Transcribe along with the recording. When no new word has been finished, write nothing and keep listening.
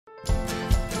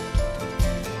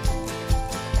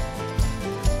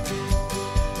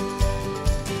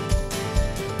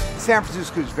San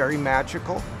Francisco is very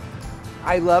magical.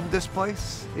 I love this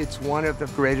place. It's one of the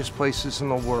greatest places in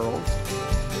the world.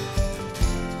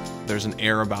 There's an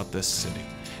air about this city,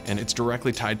 and it's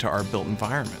directly tied to our built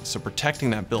environment. So protecting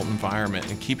that built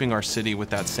environment and keeping our city with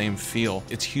that same feel,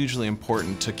 it's hugely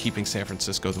important to keeping San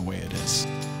Francisco the way it is.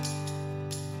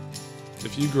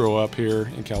 If you grow up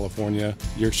here in California,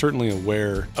 you're certainly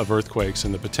aware of earthquakes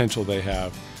and the potential they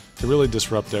have to really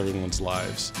disrupt everyone's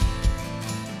lives.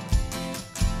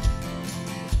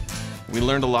 We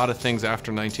learned a lot of things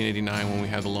after 1989 when we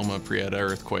had the Loma Prieta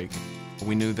earthquake.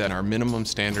 We knew that our minimum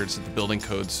standards that the building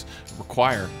codes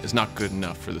require is not good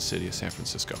enough for the city of San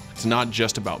Francisco. It's not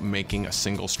just about making a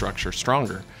single structure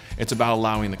stronger. It's about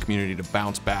allowing the community to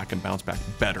bounce back and bounce back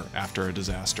better after a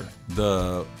disaster.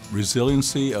 The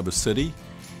resiliency of a city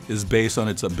is based on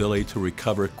its ability to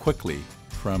recover quickly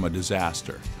from a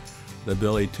disaster. The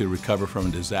ability to recover from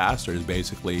a disaster is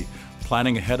basically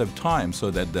planning ahead of time so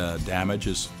that the damage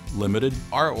is limited.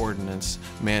 Our ordinance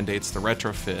mandates the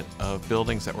retrofit of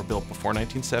buildings that were built before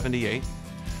 1978,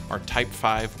 are Type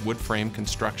 5 wood frame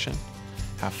construction,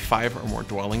 have 5 or more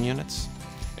dwelling units,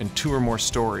 and 2 or more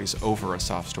stories over a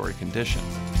soft story condition.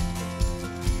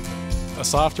 A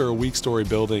soft or a weak story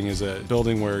building is a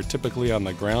building where typically on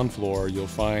the ground floor you'll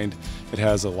find it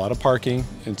has a lot of parking,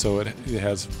 and so it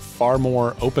has far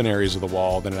more open areas of the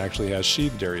wall than it actually has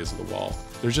sheathed areas of the wall.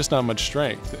 There's just not much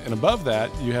strength. And above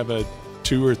that you have a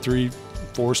 2 or 3,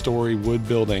 4-story wood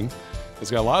building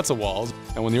that's got lots of walls,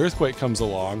 and when the earthquake comes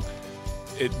along,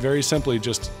 it very simply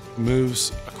just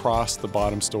moves across the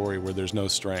bottom story where there's no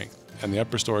strength, and the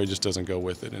upper story just doesn't go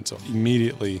with it, and so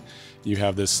immediately you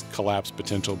have this collapse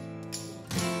potential.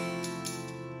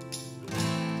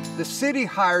 The city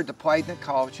hired the Applied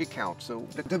Ecology Council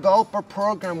to develop a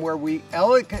program where we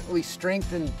elegantly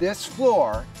strengthen this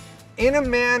floor in a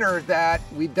manner that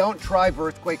we don't drive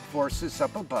earthquake forces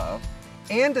up above,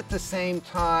 and at the same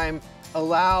time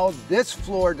allow this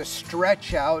floor to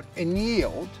stretch out and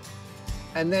yield,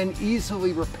 and then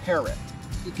easily repair it.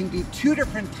 You can do 2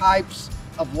 different types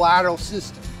of lateral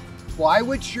system: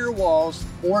 plywood shear walls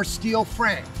or steel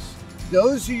frames.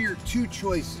 Those are your 2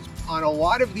 choices. On a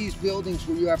lot of these buildings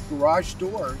where you have garage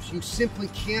doors, you simply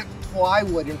can't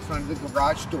plywood in front of the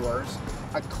garage doors.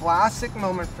 A classic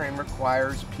moment frame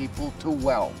requires people to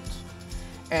weld.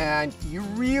 And you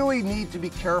really need to be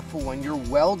careful when you're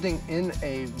welding in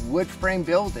a wood frame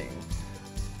building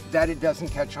that it doesn't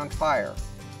catch on fire.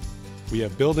 We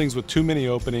have buildings with too many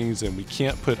openings and we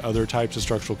can't put other types of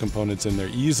structural components in there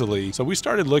easily. So we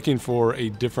started looking for a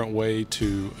different way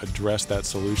to address that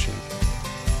solution.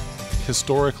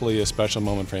 Historically, a special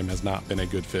moment frame has not been a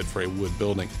good fit for a wood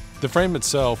building. The frame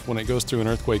itself, when it goes through an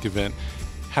earthquake event,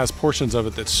 has portions of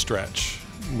it that stretch.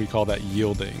 We call that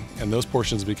yielding, and those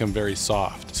portions become very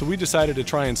soft. So we decided to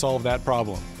try and solve that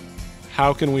problem.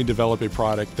 How can we develop a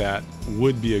product that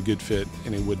would be a good fit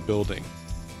in a wood building?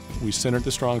 We centered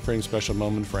the strong frame special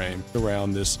moment frame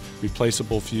around this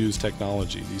replaceable fuse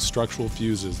technology, these structural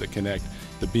fuses that connect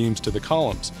the beams to the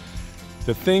columns.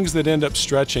 The things that end up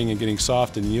stretching and getting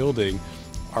soft and yielding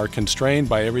are constrained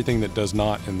by everything that does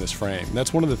not in this frame. And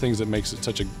that's one of the things that makes it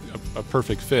such a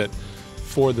perfect fit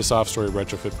for the soft story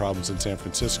retrofit problems in San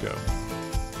Francisco.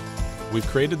 We've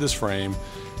created this frame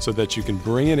so that you can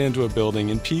bring it into a building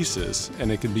in pieces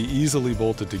and it can be easily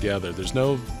bolted together. There's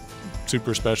no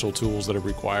super special tools that are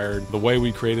required. The way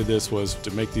we created this was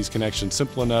to make these connections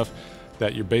simple enough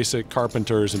that your basic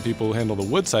carpenters and people who handle the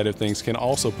wood side of things can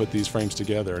also put these frames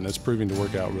together, and it's proving to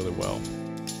work out really well.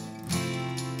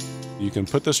 You can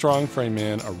put the strong frame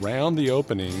in around the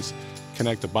openings,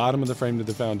 connect the bottom of the frame to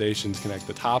the foundations, connect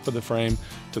the top of the frame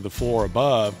to the floor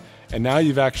above, and now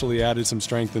you've actually added some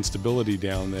strength and stability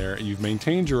down there. You've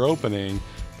maintained your opening,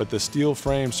 but the steel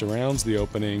frame surrounds the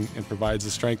opening and provides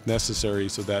the strength necessary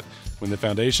so that when the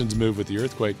foundations move with the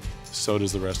earthquake, so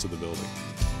does the rest of the building.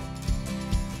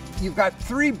 You've got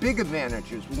 3 big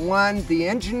advantages. 1, the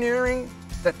engineering,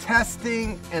 the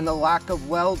testing, and the lack of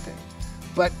welding.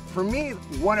 But for me,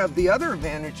 one of the other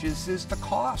advantages is the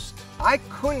cost. I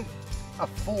couldn't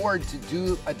afford to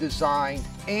do a design,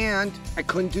 and I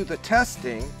couldn't do the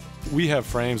testing. We have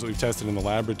frames that we've tested in the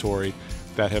laboratory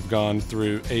that have gone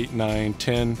through 8, 9,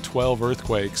 10, 12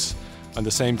 earthquakes on the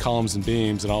same columns and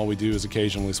beams, and all we do is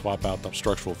occasionally swap out the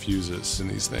structural fuses in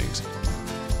these things.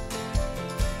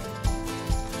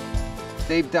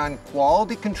 They've done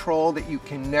quality control that you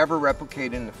can never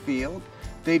replicate in the field.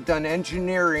 They've done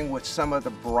engineering with some of the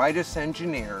brightest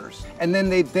engineers, and then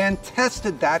they've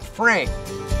tested that frame.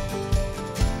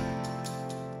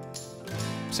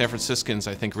 San Franciscans,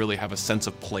 I think, really have a sense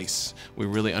of place. We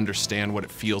really understand what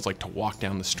it feels like to walk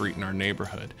down the street in our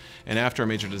neighborhood. And after a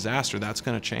major disaster, that's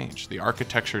going to change. The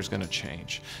architecture is going to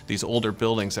change. These older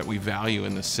buildings that we value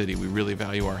in the city, we really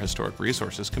value our historic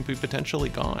resources, can be potentially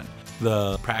gone.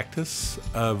 The practice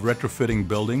of retrofitting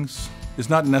buildings is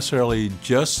not necessarily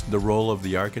just the role of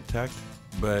the architect,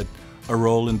 but a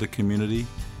role in the community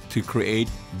to create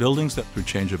buildings that through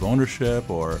change of ownership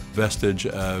or vestige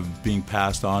of being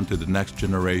passed on to the next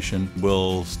generation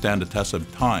will stand the test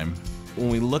of time. When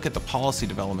we look at the policy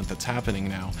development that's happening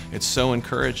now, it's so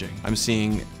encouraging. I'm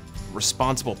seeing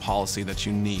responsible policy that's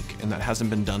unique and that hasn't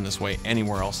been done this way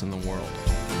anywhere else in the world.